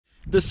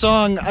the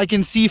song "I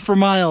Can See for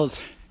Miles"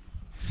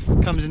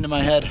 comes into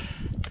my head.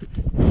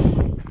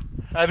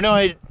 I have no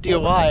idea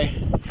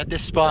why at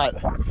this spot.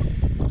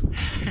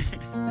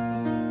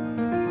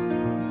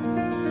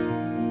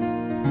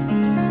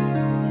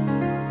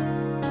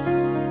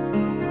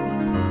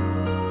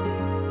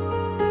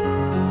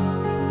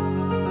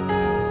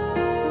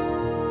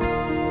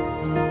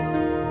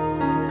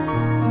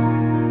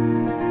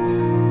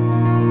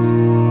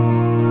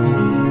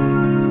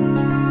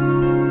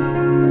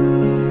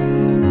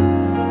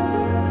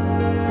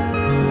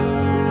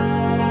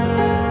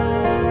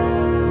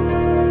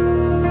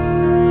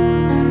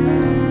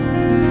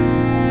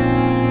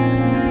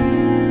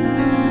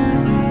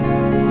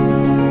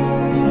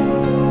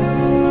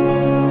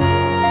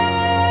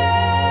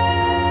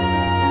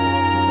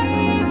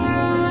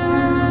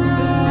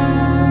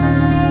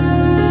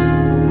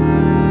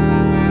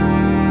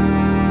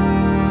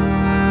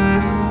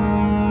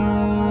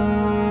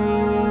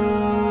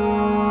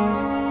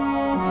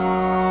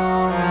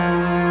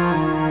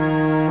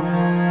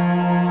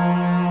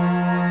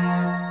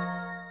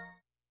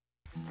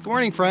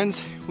 Good morning,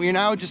 friends. We are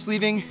now just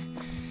leaving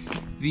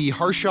the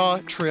Harshaw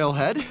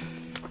Trailhead,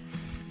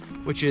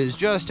 which is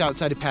just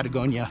outside of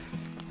Patagonia.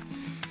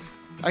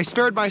 I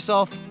spared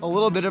myself a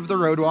little bit of the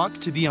road walk,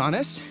 to be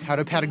honest, out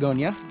of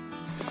Patagonia,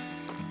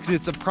 because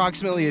it's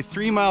approximately a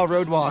 3-mile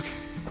road walk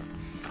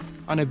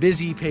on a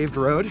busy paved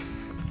road.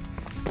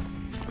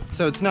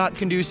 So it's not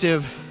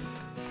conducive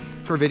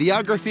for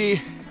videography.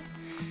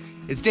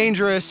 It's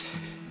dangerous.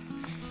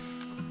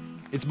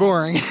 It's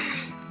boring.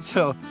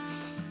 So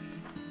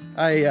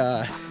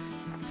I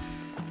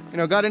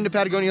got into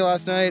Patagonia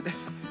last night,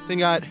 then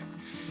got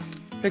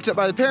picked up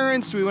by the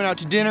parents. We went out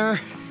to dinner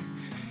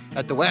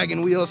at the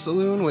Wagon Wheel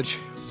Saloon, which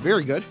was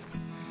very good.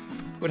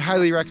 Would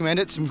highly recommend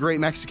it. Some great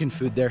Mexican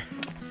food there.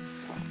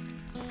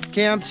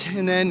 Camped,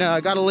 and then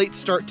got a late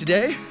start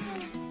today.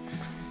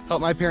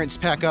 Helped my parents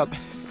pack up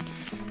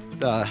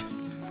the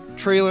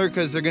trailer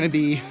because they're going to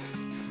be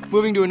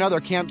moving to another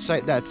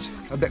campsite that's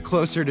a bit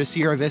closer to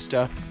Sierra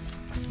Vista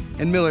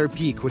and Miller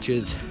Peak, which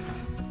is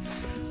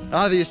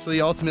obviously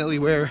ultimately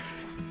where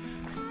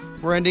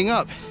we're ending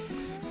up.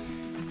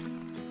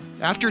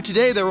 After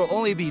today, there will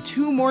only be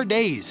 2 more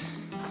days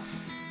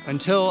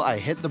until I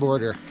hit the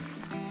border.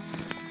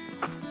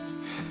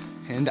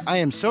 And I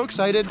am so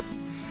excited,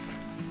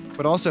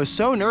 but also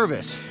so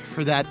nervous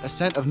for that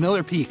ascent of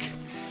Miller Peak.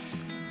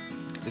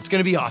 It's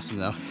gonna be awesome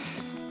though.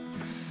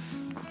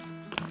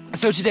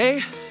 So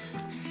today,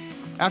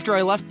 after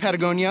I left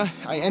Patagonia,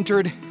 I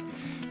entered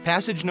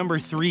passage number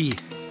 3.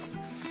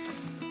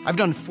 I've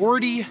done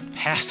 40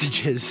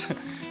 passages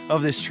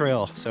of this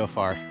trail so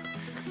far.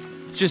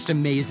 It's just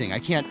amazing. I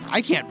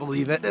can't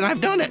believe it, and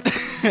I've done it.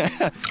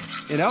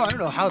 You know, I don't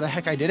know how the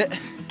heck I did it.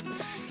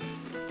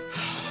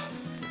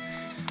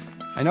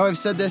 I know I've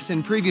said this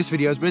in previous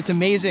videos, but it's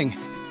amazing.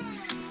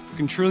 It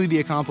can truly be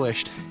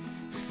accomplished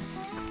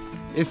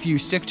if you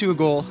stick to a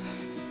goal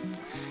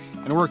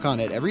and work on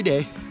it every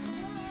day.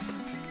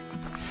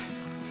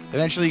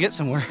 Eventually you get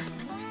somewhere.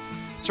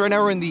 So right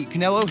now we're in the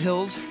Canelo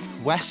Hills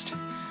West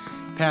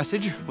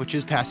Passage, which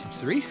is passage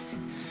 3.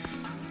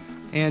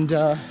 And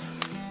yeah,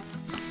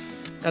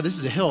 this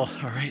is a hill,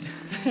 all right.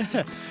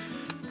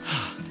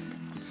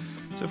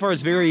 So far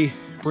it's very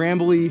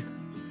brambly,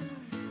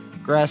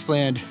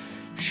 grassland,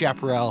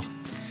 chaparral,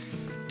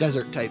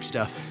 desert type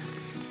stuff.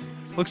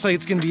 Looks like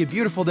it's gonna be a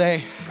beautiful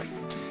day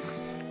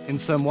in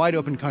some wide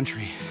open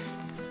country.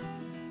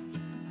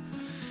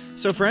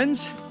 So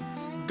friends,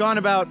 gone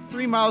about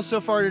 3 miles so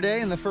far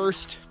today in the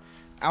first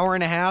hour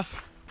and a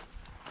half.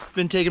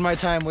 Been taking my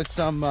time with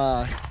some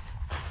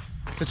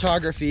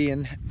photography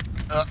and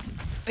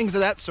things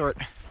of that sort.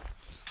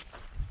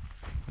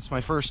 It's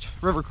my first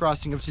river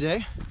crossing of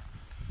today.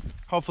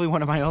 Hopefully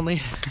one of my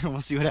only.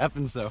 We'll see what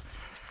happens though.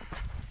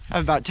 I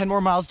have about 10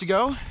 more miles to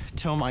go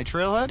till my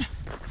trailhead.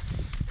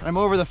 And I'm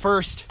over the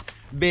first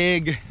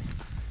big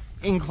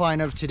incline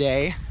of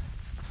today.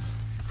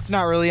 It's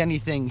not really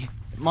anything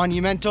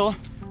monumental,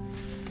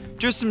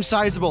 just some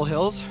sizable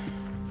hills.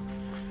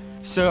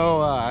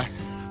 So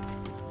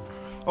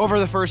over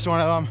the first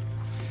one of them,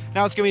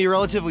 now it's gonna be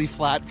relatively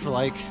flat for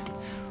I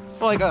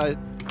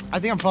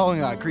think I'm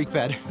following a creek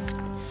bed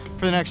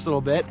for the next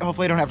little bit.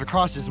 Hopefully I don't have to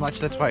cross as much,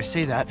 that's why I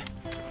say that.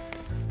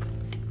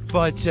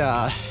 But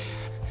the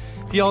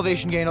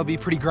elevation gain will be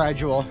pretty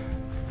gradual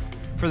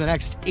for the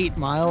next 8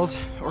 miles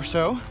or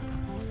so.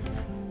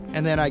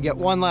 And then I get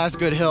one last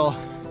good hill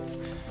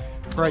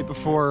right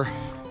before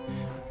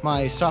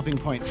my stopping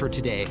point for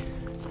today.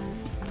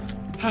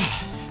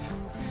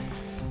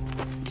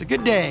 It's a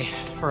good day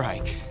for a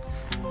hike.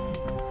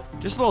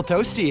 Just a little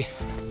toasty.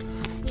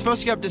 It's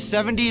supposed to get up to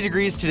 70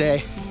 degrees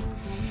today.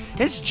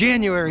 It's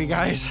January,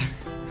 guys.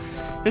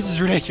 This is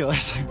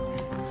ridiculous.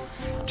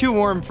 Too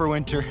warm for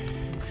winter.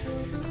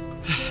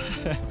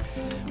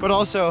 But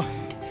also,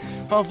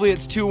 hopefully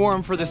it's too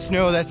warm for the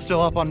snow that's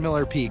still up on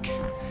Miller Peak.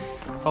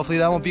 Hopefully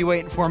that won't be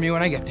waiting for me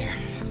when I get there.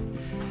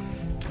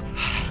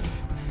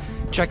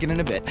 Check in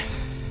a bit.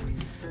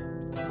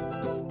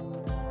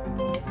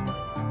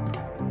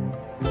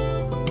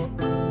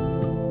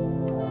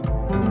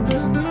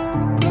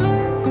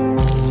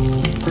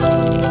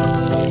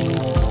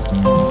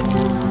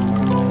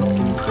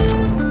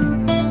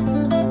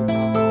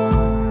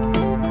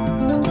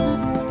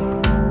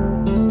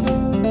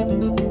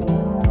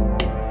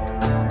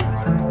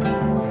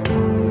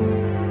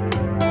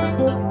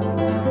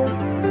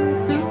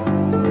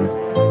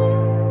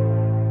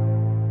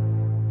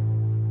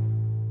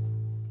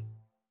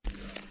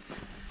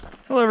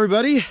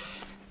 everybody.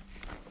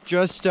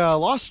 Just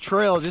lost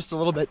trail just a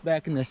little bit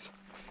back in this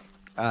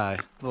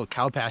little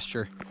cow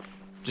pasture.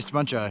 Just a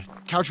bunch of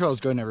cow trails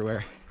going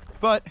everywhere.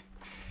 But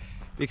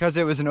because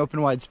it was an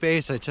open wide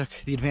space, I took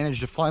the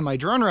advantage to fly my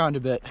drone around a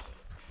bit.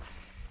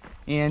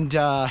 And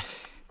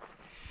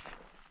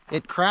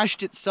it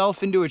crashed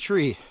itself into a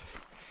tree.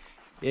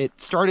 It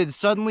started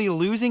suddenly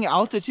losing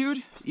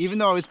altitude, even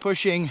though I was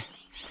pushing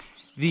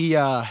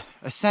the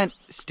ascent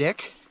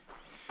stick.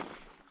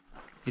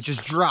 It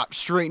just dropped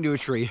straight into a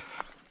tree.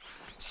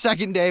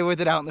 Second day with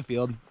it out in the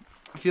field.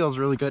 It feels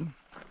really good.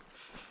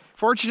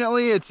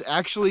 Fortunately, it's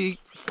actually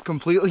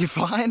completely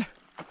fine.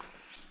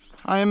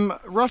 I'm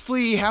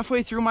roughly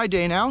halfway through my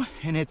day now,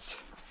 and it's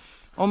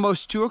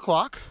almost 2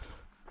 o'clock.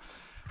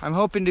 I'm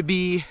hoping to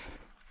be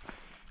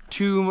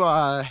to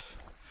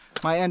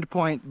my end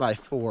point by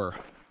 4.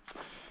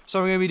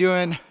 So I'm gonna be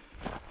doing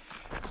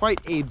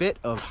quite a bit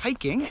of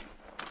hiking.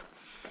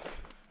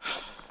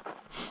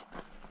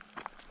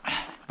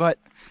 But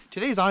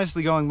today's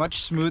honestly going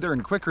much smoother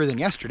and quicker than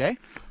yesterday.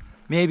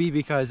 Maybe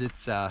because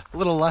it's a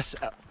little less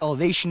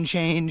elevation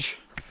change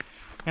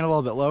and a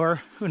little bit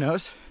lower. Who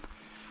knows?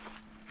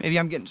 Maybe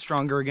I'm getting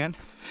stronger again.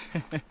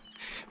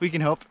 We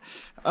can hope.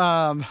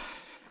 But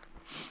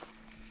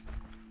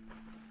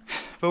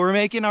we're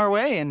making our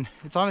way, and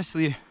it's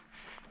honestly a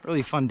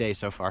really fun day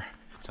so far.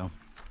 So,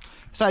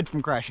 aside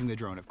from crashing the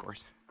drone, of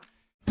course.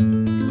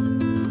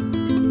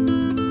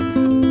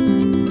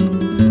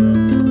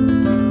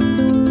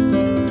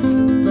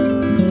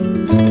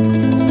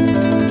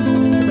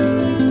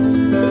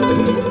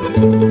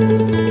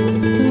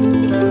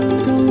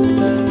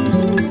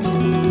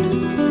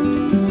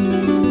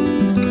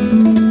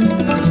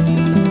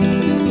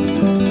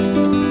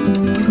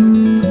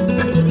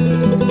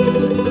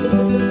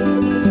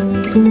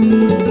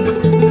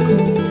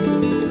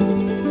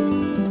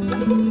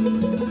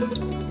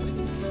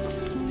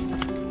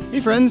 Hey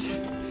friends,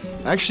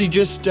 I actually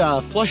just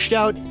flushed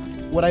out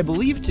what I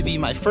believe to be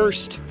my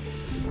first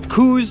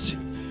Coues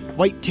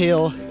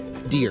whitetail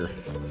deer.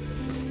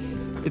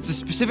 It's a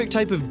specific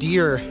type of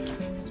deer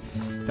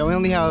that we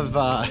only have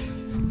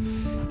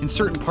in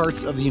certain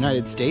parts of the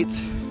United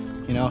States.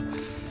 You know,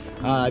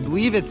 I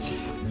believe it's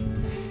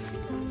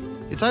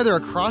either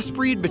a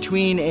crossbreed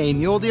between a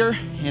mule deer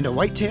and a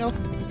whitetail,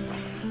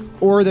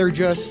 or they're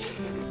just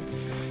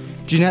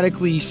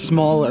genetically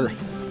smaller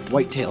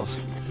whitetails.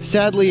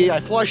 Sadly,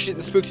 I flushed it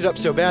and spooked it up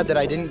so bad that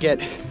I didn't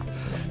get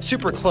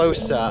super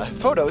close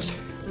photos,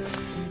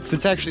 because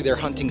it's actually their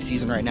hunting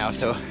season right now,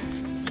 so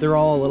they're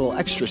all a little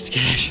extra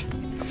skittish.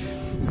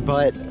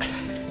 But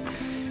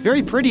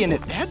very pretty, and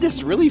it had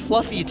this really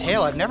fluffy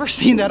tail. I've never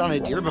seen that on a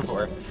deer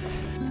before.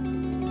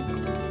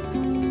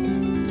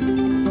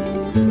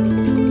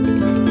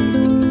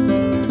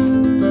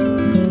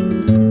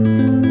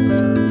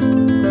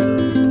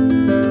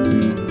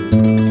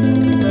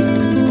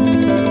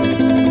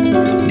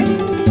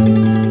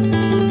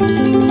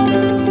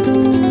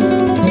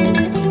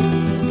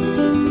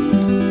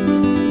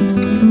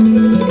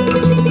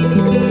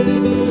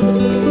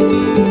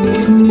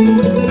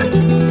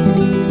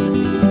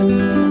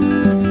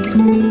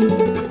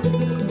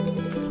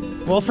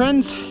 Well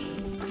friends,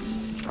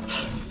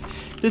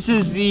 this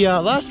is the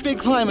last big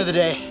climb of the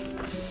day.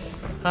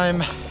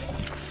 I'm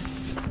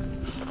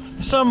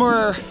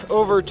somewhere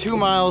over 2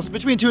 miles,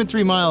 between 2 and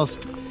 3 miles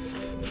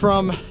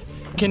from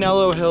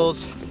Canelo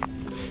Hills,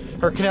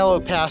 or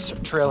Canelo Pass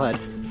trailhead.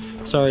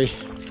 Sorry,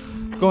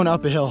 going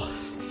up a hill,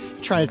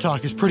 trying to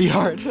talk is pretty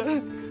hard.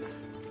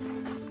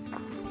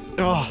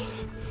 Oh.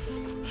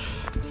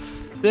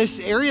 This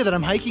area that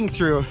I'm hiking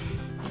through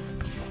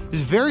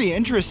is very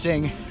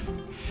interesting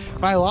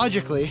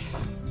biologically,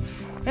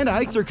 and to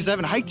hike through because I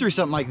haven't hiked through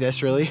something like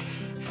this really.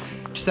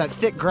 Just that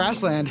thick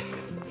grassland.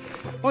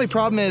 Only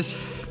problem is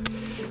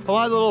a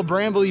lot of the little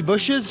brambly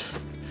bushes,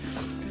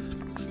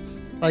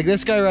 like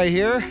this guy right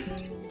here,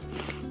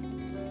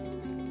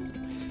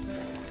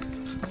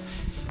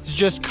 is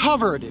just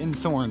covered in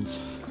thorns.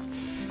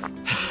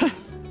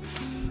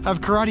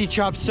 I've karate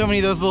chopped so many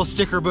of those little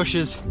sticker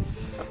bushes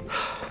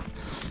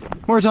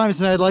more times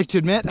than I'd like to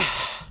admit.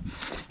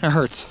 It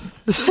hurts.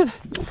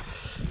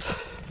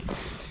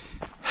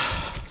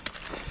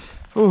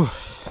 Ooh.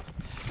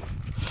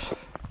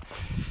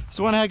 It's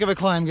one heck of a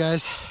climb,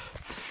 guys.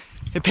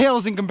 It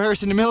pales in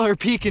comparison to Miller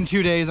Peak in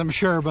 2 days, I'm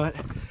sure, but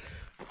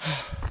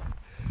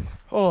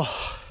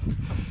oh,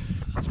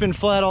 it's been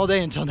flat all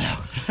day until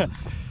now.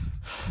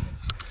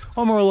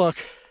 One more look.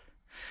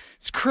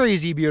 It's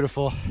crazy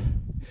beautiful.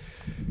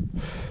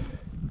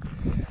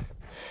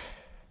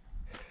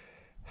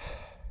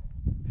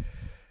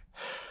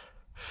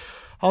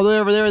 All the way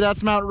over there,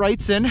 that's Mount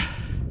Wrightson.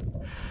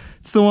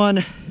 It's the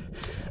one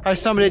I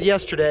summited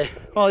yesterday.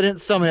 Well, I didn't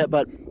summit it,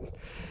 but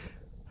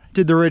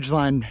did the ridge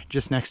line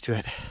just next to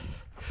it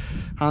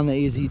on the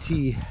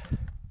AZT.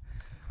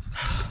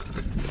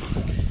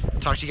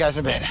 Talk to you guys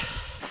in a bit.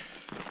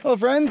 Hello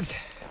friends.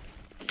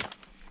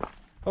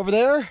 Over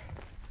there,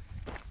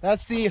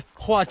 that's the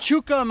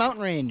Huachuca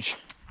mountain range.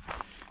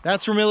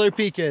 That's where Miller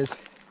Peak is.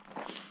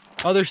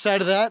 Other side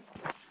of that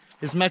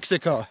is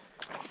Mexico.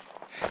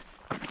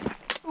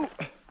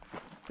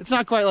 It's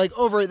not quite like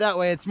over it that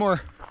way, it's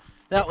more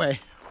that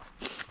way.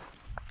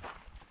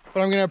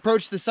 But I'm gonna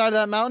approach the side of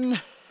that mountain,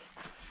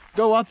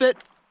 go up it,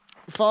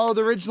 follow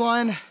the ridge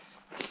line, and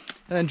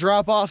then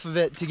drop off of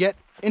it to get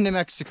into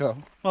Mexico.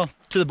 Well,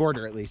 to the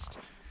border at least.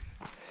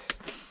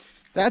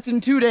 That's in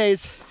 2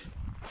 days.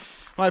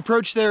 My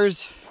approach there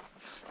is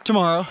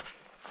tomorrow.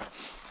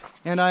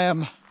 And I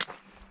am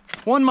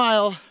 1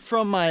 mile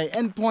from my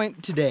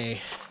endpoint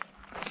today.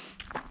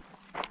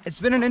 It's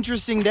been an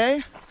interesting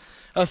day.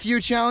 A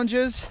few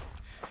challenges,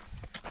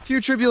 a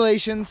few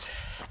tribulations.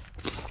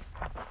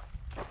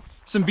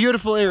 Some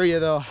beautiful area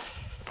though.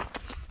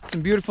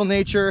 Some beautiful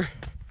nature.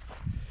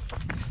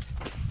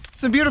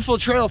 Some beautiful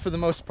trail for the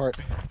most part.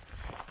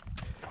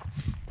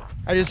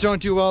 I just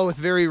don't do well with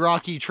very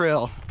rocky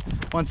trail.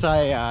 Once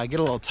I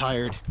get a little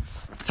tired,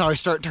 that's how I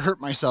start to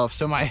hurt myself.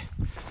 So my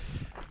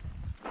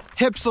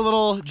hip's a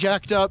little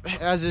jacked up,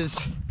 as is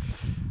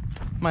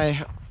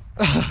my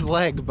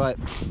leg, but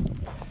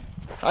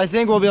I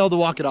think we'll be able to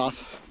walk it off.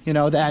 You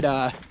know, that,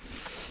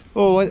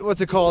 oh,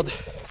 what's it called?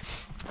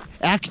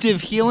 Active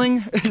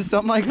healing?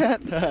 Something like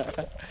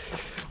that?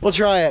 We'll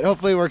try it.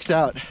 Hopefully it works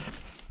out.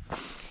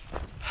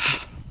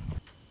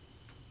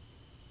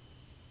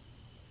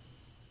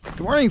 Good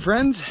morning,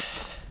 friends.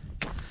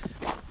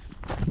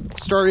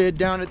 Started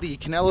down at the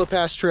Canelo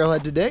Pass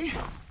trailhead today.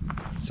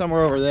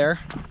 Somewhere over there,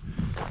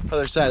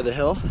 other side of the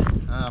hill.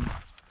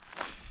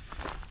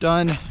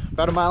 Done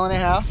about 1.5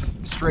 miles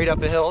straight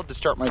up a hill to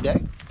start my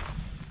day.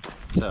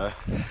 It's a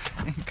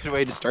good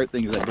way to start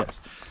things, I guess.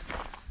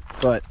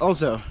 But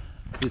also,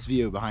 this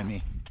view behind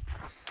me,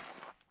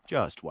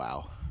 just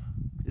wow.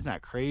 Isn't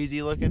that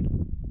crazy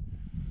looking?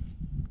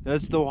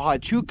 That's the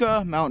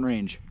Huachuca mountain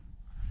range.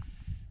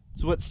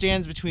 It's what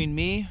stands between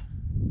me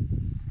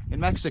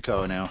and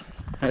Mexico now.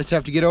 I just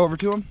have to get over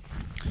to them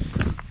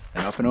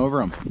and up and over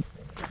them.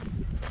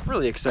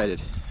 Really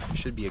excited.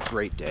 Should be a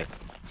great day.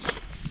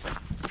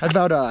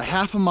 About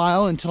 1/2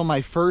 mile until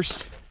my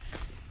first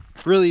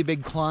really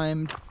big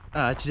climb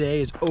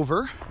today is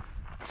over.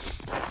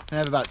 And I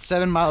have about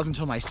 7 miles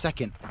until my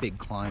second big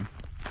climb.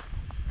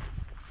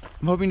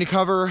 I'm hoping to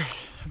cover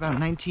about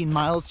 19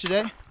 miles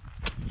today.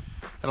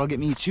 That'll get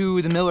me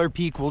to the Miller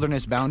Peak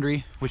Wilderness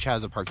Boundary, which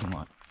has a parking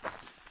lot.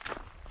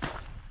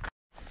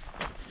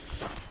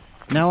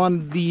 Now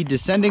on the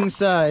descending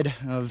side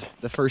of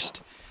the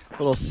first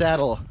little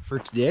saddle for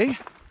today,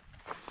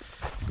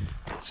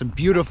 some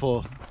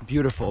beautiful,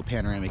 beautiful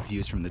panoramic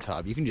views from the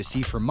top. You can just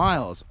see for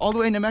miles, all the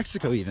way into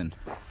Mexico even.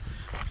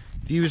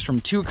 Views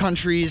from 2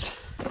 countries,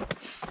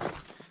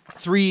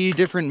 3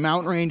 different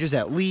mountain ranges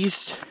at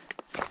least,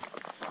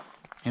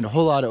 and a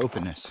whole lot of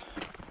openness.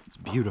 It's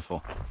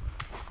beautiful.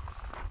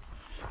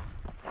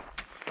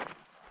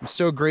 I'm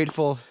so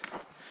grateful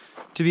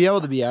to be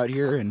able to be out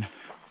here and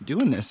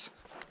doing this.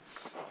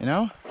 You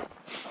know,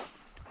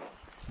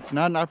 it's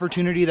not an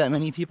opportunity that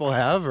many people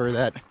have, or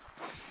that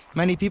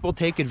many people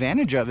take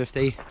advantage of if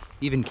they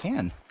even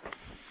can.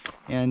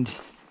 And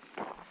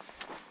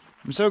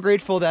I'm so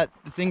grateful that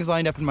the things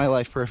lined up in my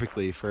life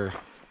perfectly for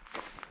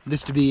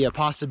this to be a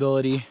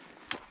possibility,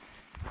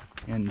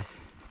 and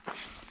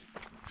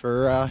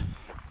for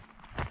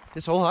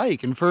this whole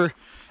hike, and for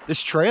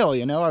this trail.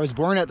 You know, I was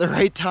born at the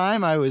right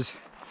time. I was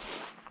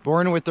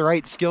born with the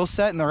right skill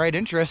set and the right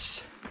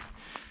interests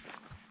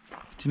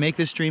to make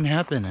this dream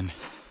happen. And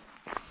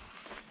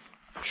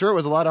sure, it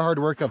was a lot of hard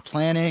work of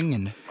planning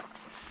and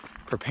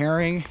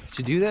preparing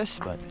to do this,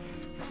 but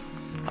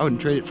I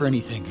wouldn't trade it for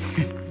anything.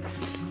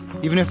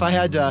 Even if I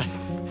had to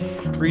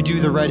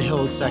redo the Red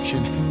Hills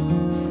section,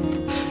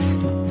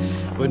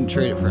 wouldn't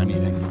trade it for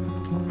anything.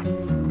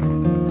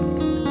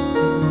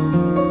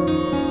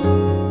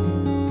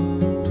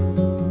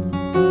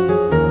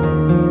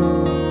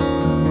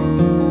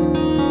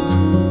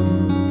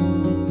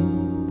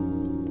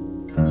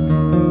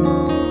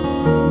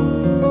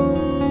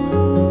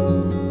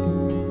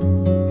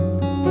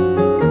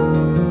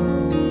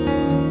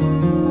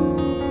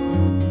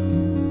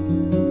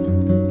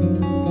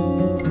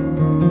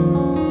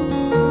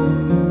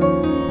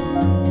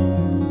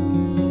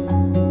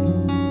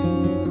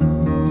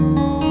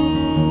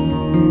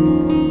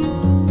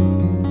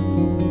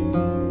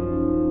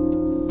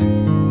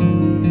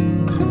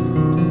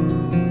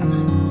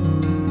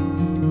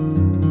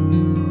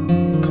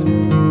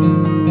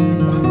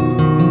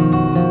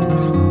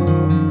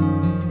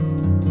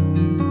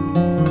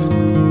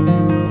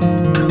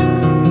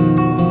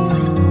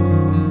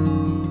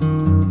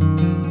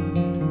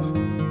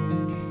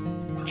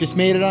 Just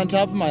made it on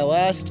top of my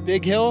last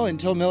big hill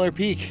until Miller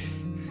Peak.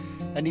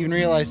 I didn't even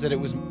realize that it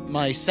was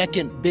my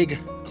second big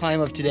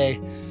climb of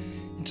today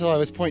until I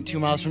was 0.2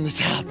 miles from the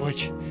top,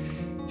 which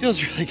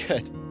feels really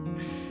good.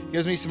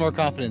 Gives me some more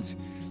confidence.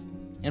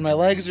 And my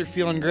legs are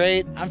feeling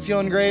great. I'm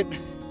feeling great.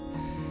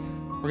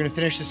 We're gonna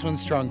finish this one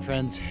strong,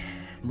 friends.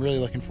 I'm really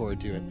looking forward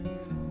to it.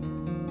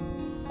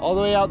 All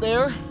the way out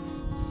there,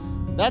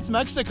 that's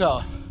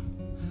Mexico.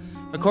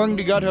 According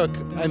to Guthook,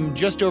 I'm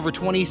just over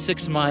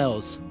 26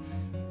 miles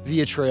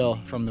via trail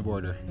from the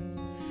border.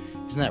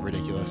 Isn't that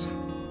ridiculous?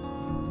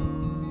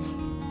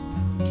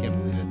 Can't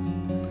believe it.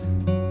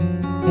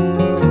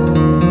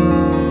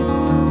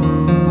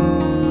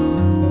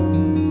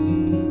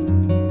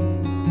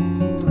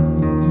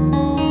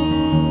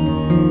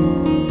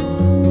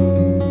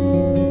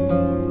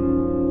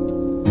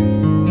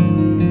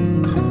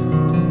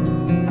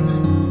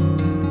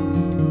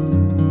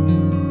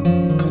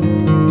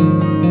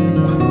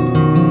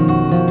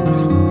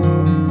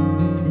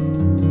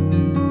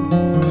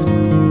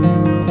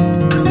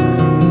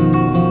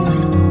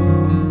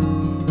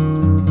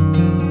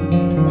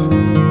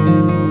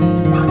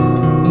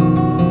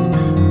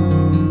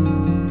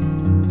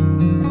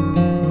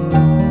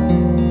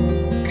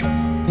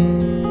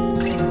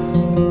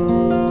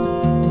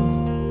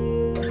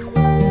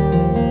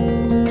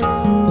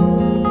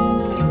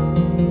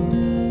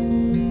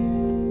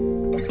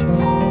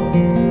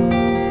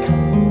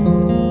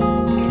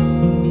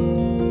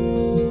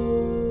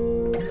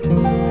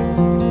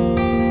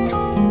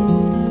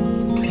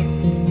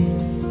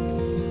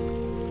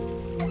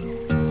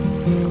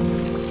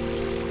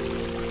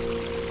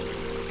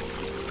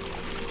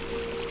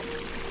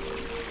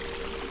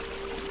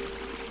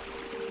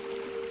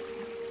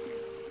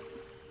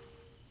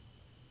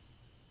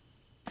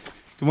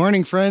 Good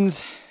morning,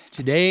 friends.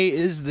 Today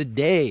is the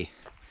day.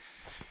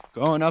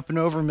 Going up and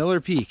over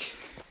Miller Peak.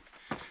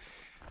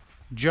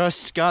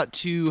 Just got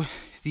to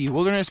the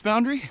wilderness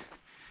boundary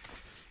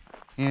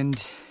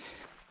and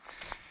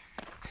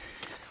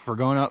we're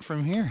going up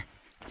from here.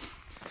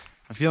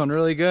 I'm feeling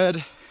really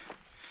good.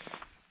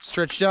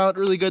 Stretched out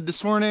really good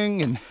this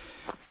morning and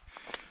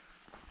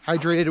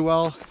hydrated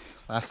well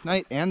last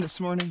night and this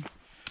morning.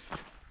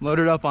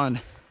 Loaded up on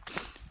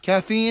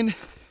caffeine,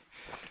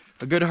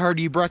 a good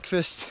hearty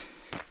breakfast,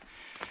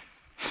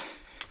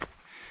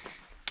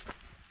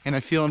 and I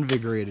feel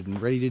invigorated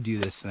and ready to do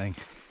this thing.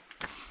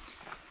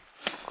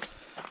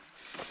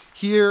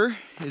 Here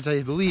is,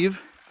 I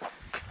believe,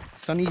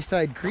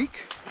 Sunnyside Creek.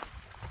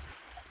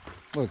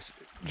 Looks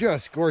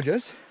just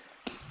gorgeous.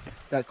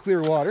 That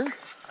clear water.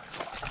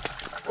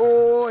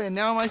 Oh, and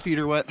now my feet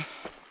are wet.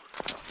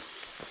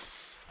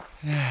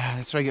 Yeah,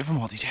 that's what I get for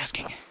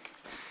multitasking.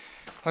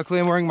 Luckily,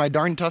 I'm wearing my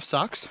darn tough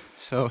socks,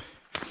 so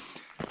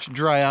it should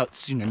dry out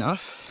soon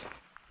enough.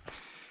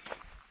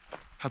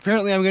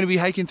 Apparently I'm going to be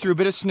hiking through a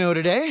bit of snow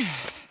today,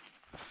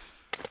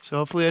 so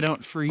hopefully I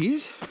don't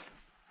freeze.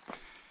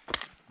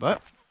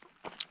 But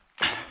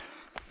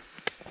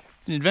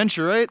it's an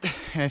adventure, right?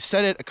 And I've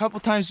said it a couple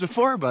times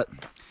before, but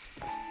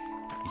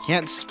you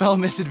can't spell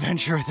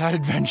misadventure without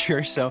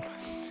adventure, so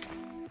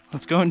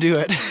let's go and do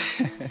it.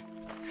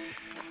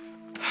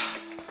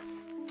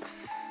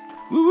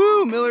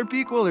 Woo-woo, Miller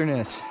Peak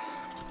Wilderness.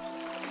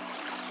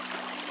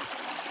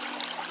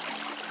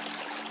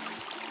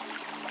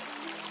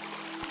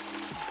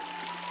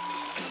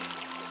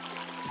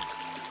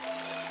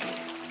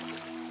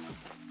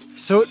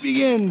 So it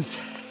begins.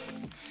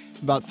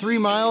 About 3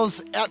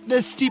 miles at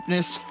this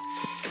steepness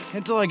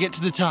until I get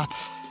to the top.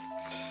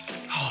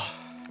 Oh,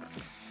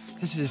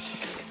 this is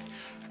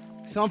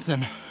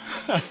something.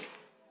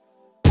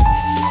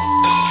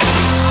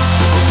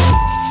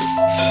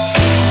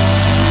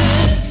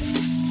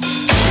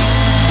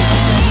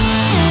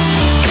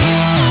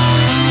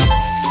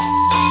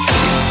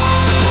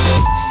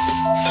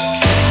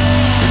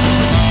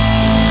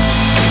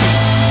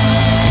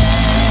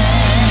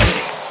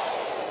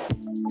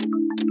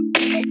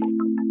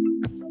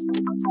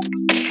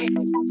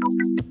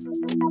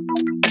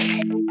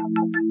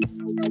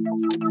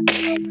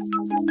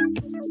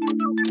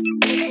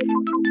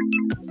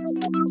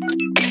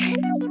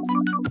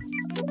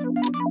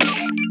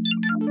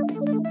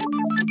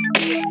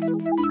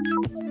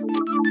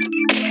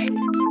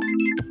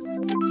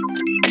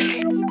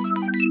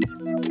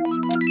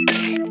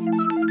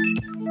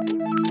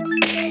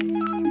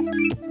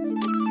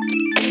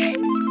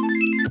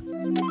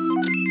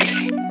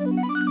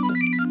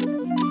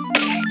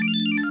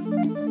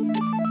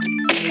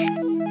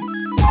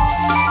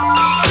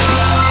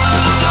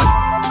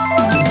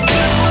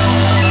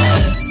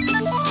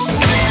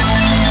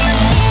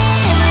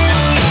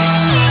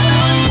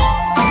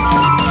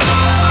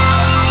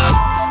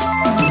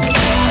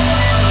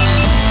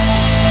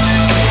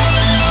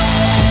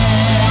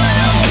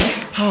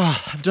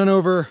 I've done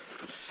over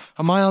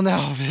a mile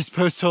now of this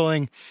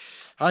post-holing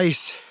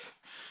ice,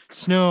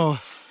 snow,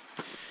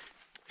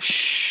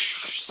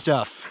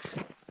 stuff.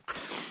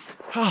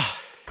 Oh,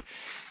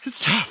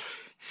 it's tough.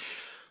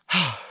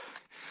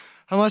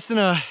 I'm less than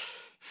a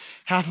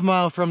half a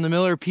mile from the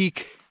Miller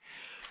Peak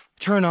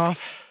turnoff.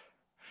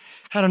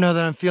 I don't know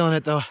that I'm feeling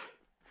it though.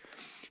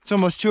 It's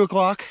almost 2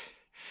 o'clock.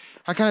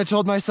 I kind of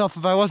told myself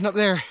if I wasn't up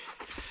there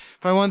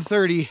by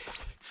 1:30,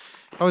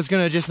 I was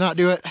gonna just not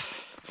do it.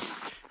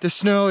 The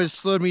snow has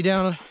slowed me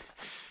down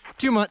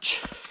too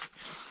much.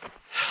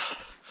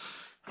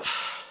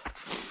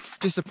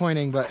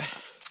 Disappointing, but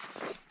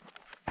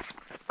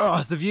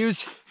oh, the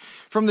views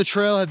from the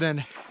trail have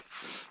been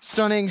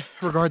stunning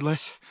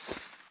regardless.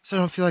 So I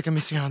don't feel like I'm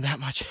missing out on that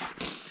much.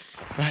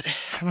 But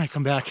I might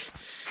come back,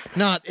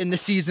 not in the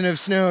season of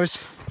snows,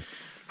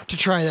 to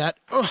try that.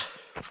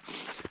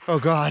 Oh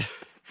God.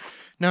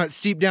 Now it's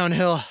steep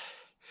downhill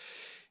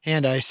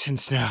and ice and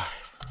snow.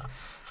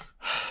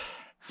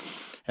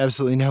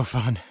 Absolutely no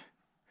fun.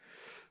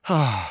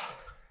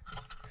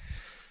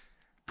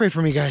 Pray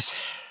for me, guys.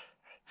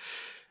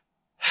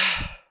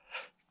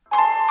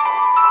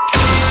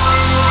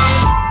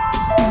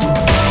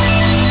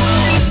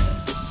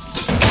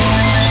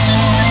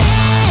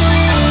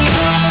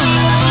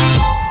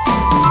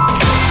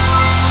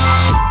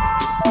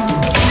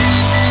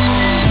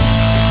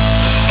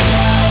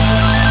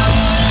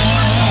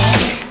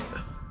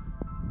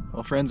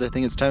 Well, friends, I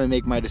think it's time to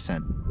make my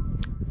descent.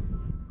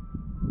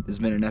 This has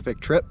been an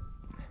epic trip.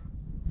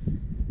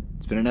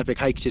 It's been an epic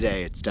hike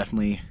today. It's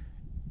definitely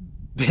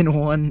been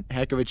one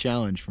heck of a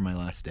challenge for my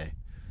last day.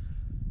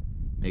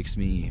 Makes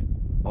me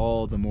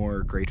all the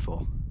more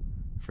grateful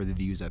for the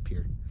views up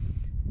here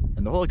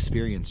and the whole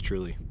experience,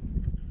 truly.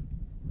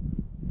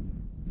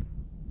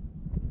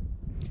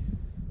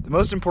 The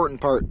most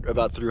important part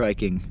about through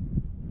hiking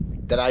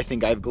that I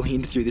think I've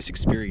gleaned through this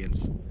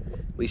experience,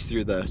 at least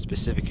through the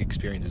specific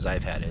experiences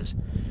I've had, is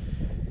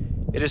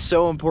it is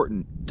so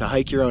important to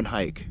hike your own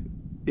hike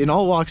in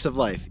all walks of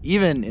life,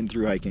 even in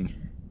through hiking.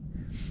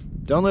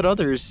 Don't let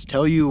others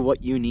tell you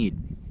what you need.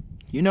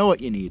 You know what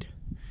you need.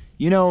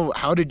 You know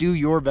how to do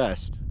your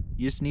best.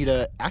 You just need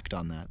to act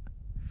on that.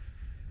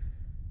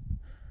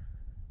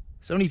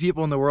 So many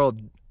people in the world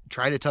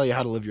try to tell you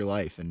how to live your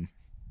life, and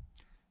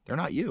they're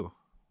not you.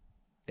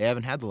 They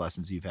haven't had the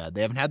lessons you've had.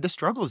 They haven't had the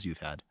struggles you've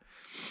had.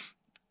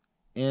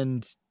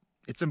 And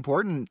it's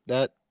important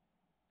that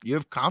you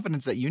have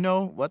confidence that you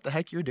know what the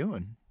heck you're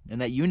doing and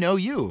that you know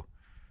you.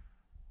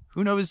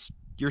 Who knows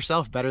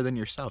yourself better than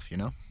yourself, you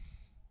know?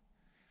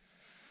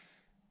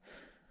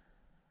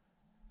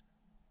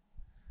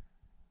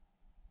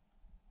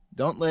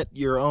 Don't let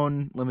your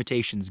own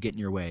limitations get in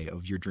your way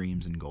of your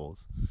dreams and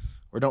goals.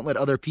 Or don't let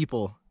other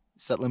people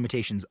set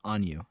limitations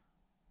on you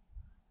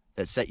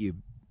that stick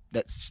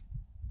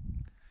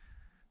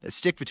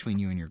between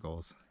you and your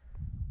goals.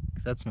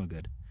 Because that's no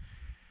good.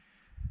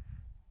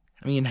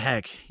 I mean,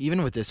 heck,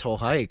 even with this whole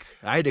hike,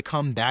 I had to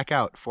come back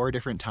out 4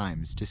 different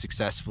times to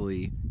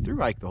successfully through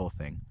hike the whole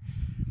thing.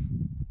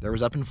 There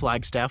was up in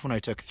Flagstaff when I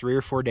took 3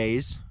 or 4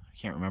 days. I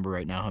can't remember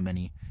right now how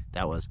many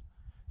that was. It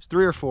was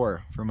 3 or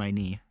 4 for my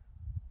knee.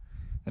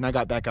 Then I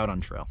got back out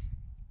on trail.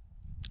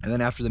 And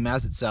then after the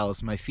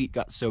Mazatelles, my feet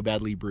got so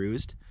badly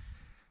bruised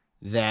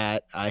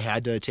that I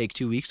had to take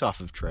 2 weeks off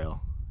of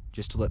trail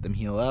just to let them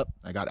heal up.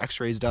 I got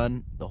x-rays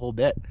done, the whole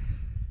bit.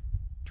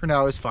 Turned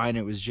out I was fine.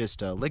 It was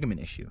just a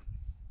ligament issue.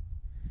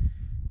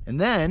 And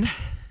then,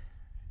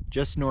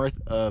 just north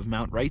of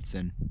Mount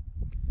Wrightson,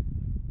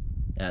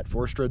 at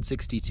Forest Road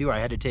 62, I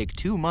had to take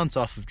 2 months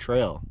off of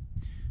trail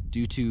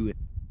due to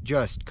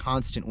just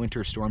constant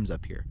winter storms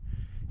up here.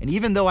 And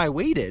even though I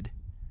waited,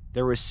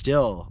 there was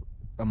still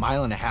 1.5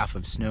 miles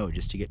of snow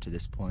just to get to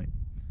this point.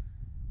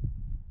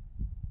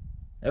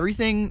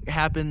 Everything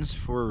happens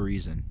for a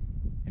reason,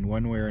 in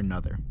one way or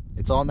another.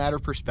 It's all a matter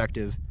of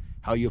perspective,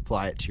 how you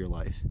apply it to your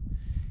life.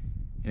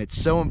 And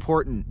it's so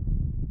important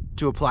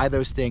to apply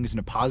those things in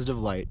a positive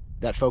light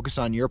that focus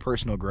on your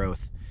personal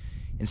growth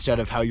instead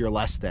of how you're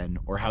less than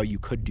or how you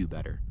could do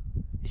better.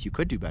 If you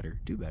could do better,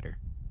 do better.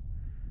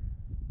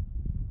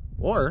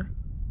 Or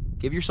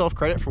give yourself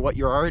credit for what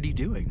you're already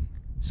doing.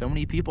 So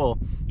many people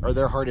are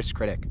their hardest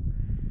critic.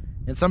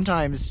 And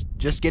sometimes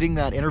just getting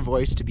that inner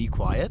voice to be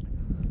quiet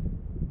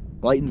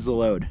lightens the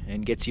load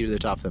and gets you to the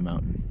top of the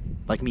mountain.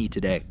 Like me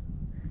today,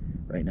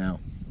 right now.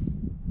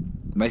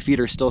 My feet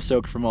are still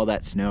soaked from all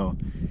that snow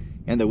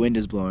and the wind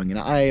is blowing, and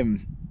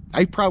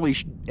I probably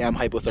am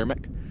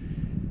hypothermic,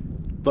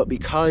 but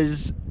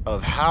because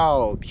of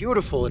how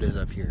beautiful it is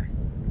up here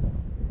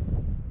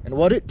and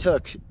what it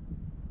took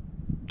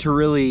to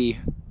really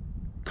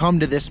come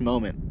to this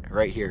moment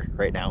right here,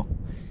 right now,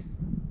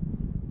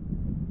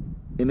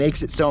 it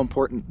makes it so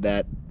important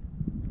that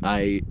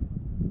I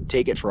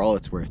take it for all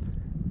it's worth.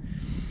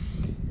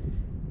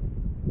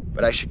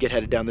 But I should get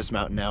headed down this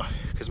mountain now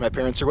because my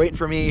parents are waiting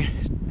for me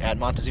at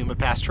Montezuma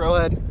Pass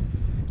Trailhead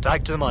to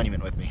hike to the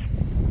monument with me.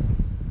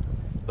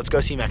 Let's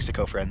go see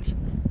Mexico, friends.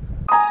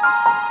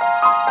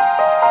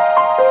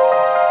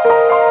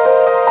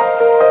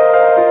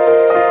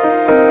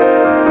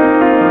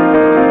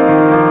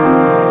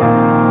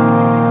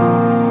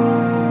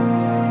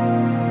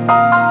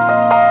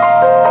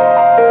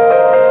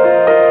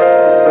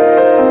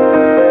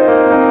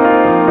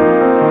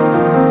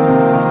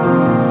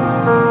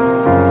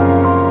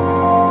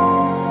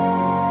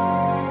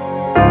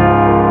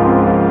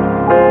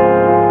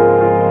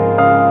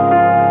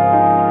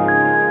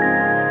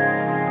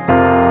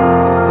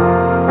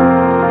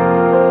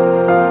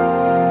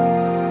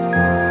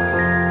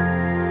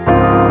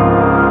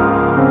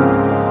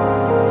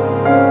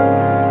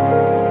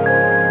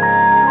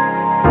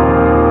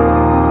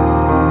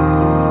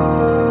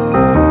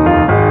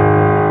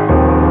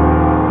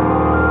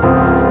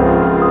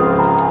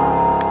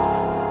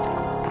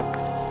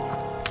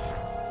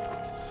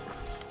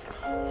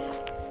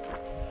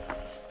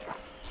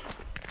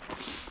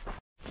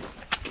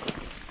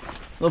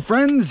 Well,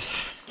 friends,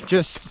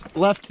 just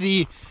left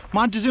the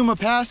Montezuma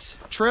Pass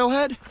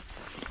trailhead.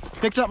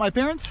 Picked up my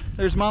parents.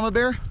 There's Mama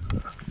Bear.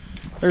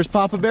 There's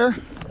Papa Bear.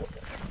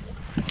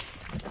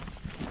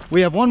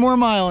 We have 1 more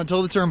mile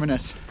until the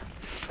terminus.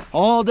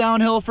 All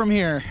downhill from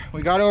here.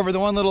 We got over the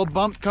one little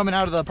bump coming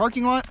out of the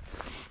parking lot.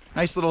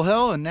 Nice little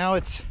hill, and now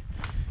it's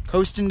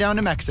coasting down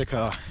to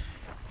Mexico.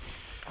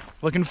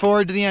 Looking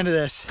forward to the end of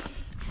this.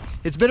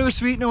 It's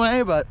bittersweet in a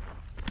way, but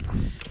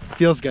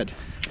feels good.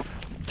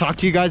 Talk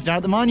to you guys down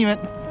at the monument.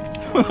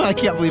 I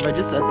can't believe I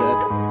just said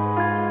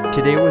that.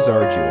 Today was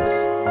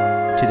arduous.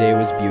 Today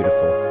was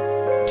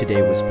beautiful.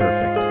 Today was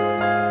perfect.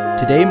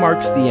 Today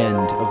marks the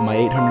end of my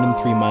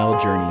 803-mile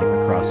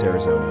journey across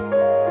Arizona.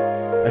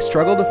 I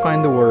struggle to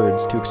find the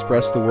words to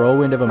express the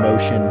whirlwind of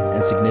emotion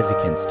and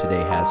significance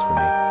today has for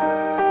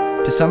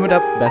me. To sum it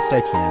up best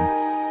I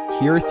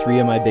can, here are 3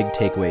 of my big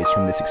takeaways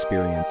from this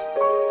experience.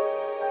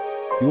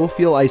 You will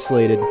feel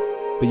isolated,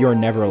 but you are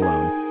never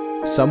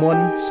alone.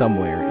 Someone,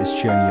 somewhere is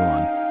cheering you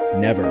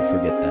on. Never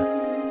forget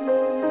that.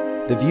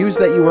 The views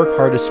that you work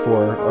hardest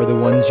for are the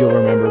ones you'll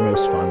remember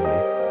most fondly.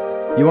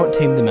 You won't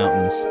tame the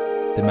mountains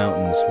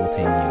will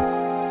tame you.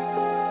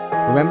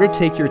 Remember to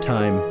take your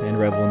time and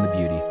revel in the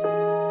beauty.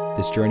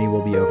 This journey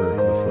will be over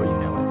before you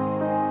know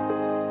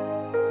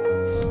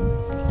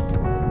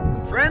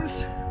it.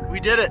 Friends, we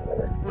did it.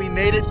 We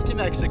made it to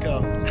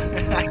Mexico.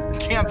 I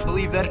can't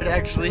believe that it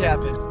actually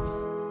happened.